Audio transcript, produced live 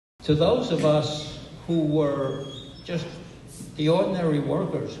To those of us who were just the ordinary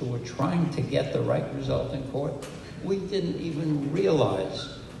workers who were trying to get the right result in court, we didn't even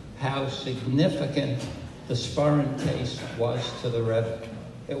realize how significant the Sparren case was to the Rebbe.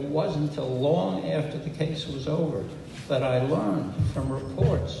 It wasn't until long after the case was over that I learned from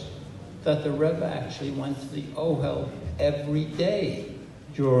reports that the Rebbe actually went to the Ohel every day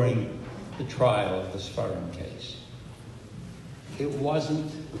during the trial of the Sparren case. It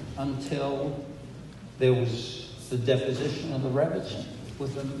wasn't until there was the deposition of the Rebbetzin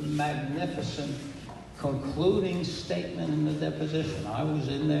with a magnificent concluding statement in the deposition. I was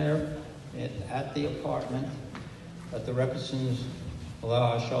in there at the apartment at the Rebbetzins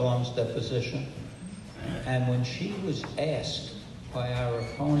Alaa Shalom's deposition, and when she was asked by our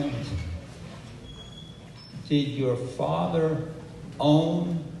opponent, did your father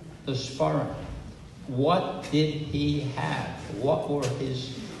own the Sparren? What did he have?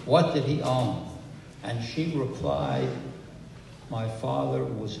 What did he own? And she replied, my father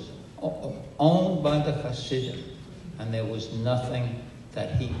was owned by the Hasidim, and there was nothing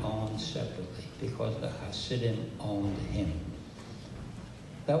that he owned separately because the Hasidim owned him.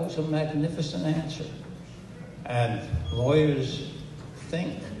 That was a magnificent answer. And lawyers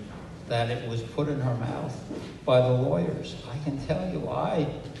think that it was put in her mouth by the lawyers. I can tell you, I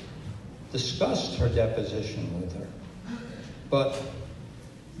discussed her deposition with her. But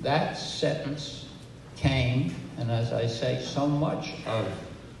that sentence came, and as I say, so much of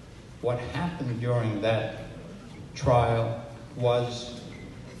what happened during that trial was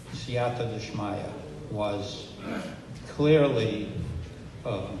siyata d'shmaya, was clearly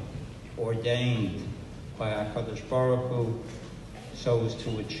ordained by HaKadosh Baruch Hu so as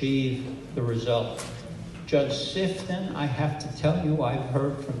to achieve the result. Judge Sifton, I have to tell you, I've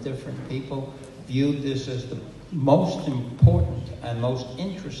heard from different people, viewed this as the most important and most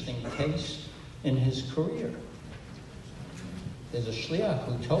interesting case in his career. There's a shliach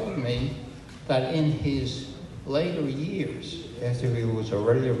who told me that in his later years, after he was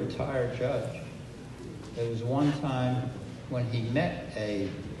already a retired judge, there was one time when he met a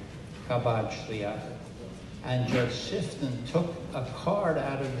Chabad shliach, and Judge Sifton took a card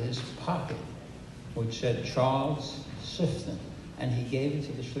out of his pocket which said Charles Sifton, and he gave it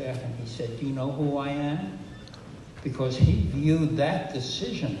to the shliach and he said, do you know who I am? Because he viewed that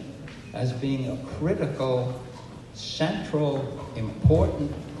decision as being a critical, central,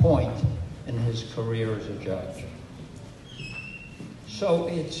 important point in his career as a judge. So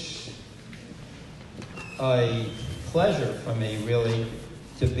it's a pleasure for me, really,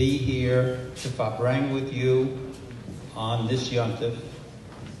 to be here to farbrenben with you on this yontif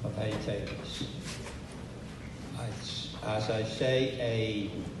of teves. As I say,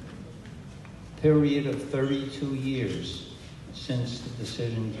 a period of 32 years since the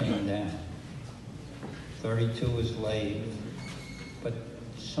decision came down. 32 is late, but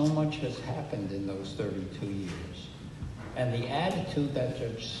so much has happened in those 32 years. And the attitude that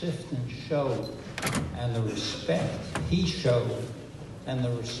Judge Sifton showed, and the respect he showed, and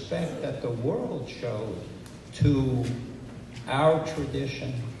the respect that the world showed to our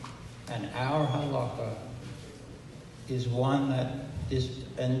tradition and our halakha is one that is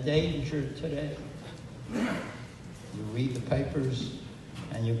endangered today. You read the papers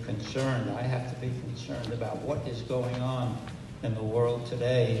and you're concerned. I have to be concerned about what is going on in the world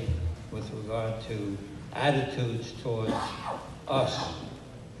today with regard to attitudes towards us,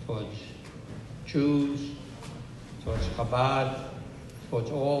 towards Jews, towards Chabad, towards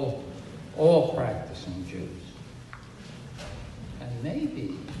all practicing Jews. And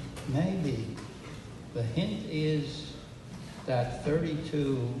maybe the hint is that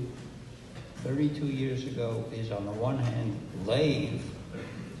 32 years ago is, on the one hand, lave,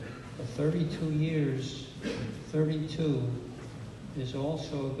 but 32 years, 32 is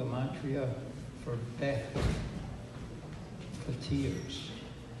also a gematria for bech, for tears.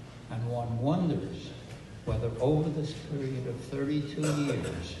 And one wonders whether over this period of 32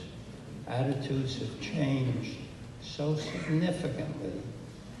 years, attitudes have changed so significantly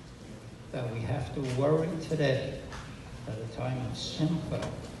that we have to worry today that a time of simcha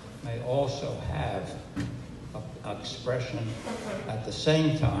may also have an expression at the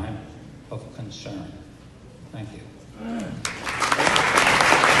same time of concern. Thank you.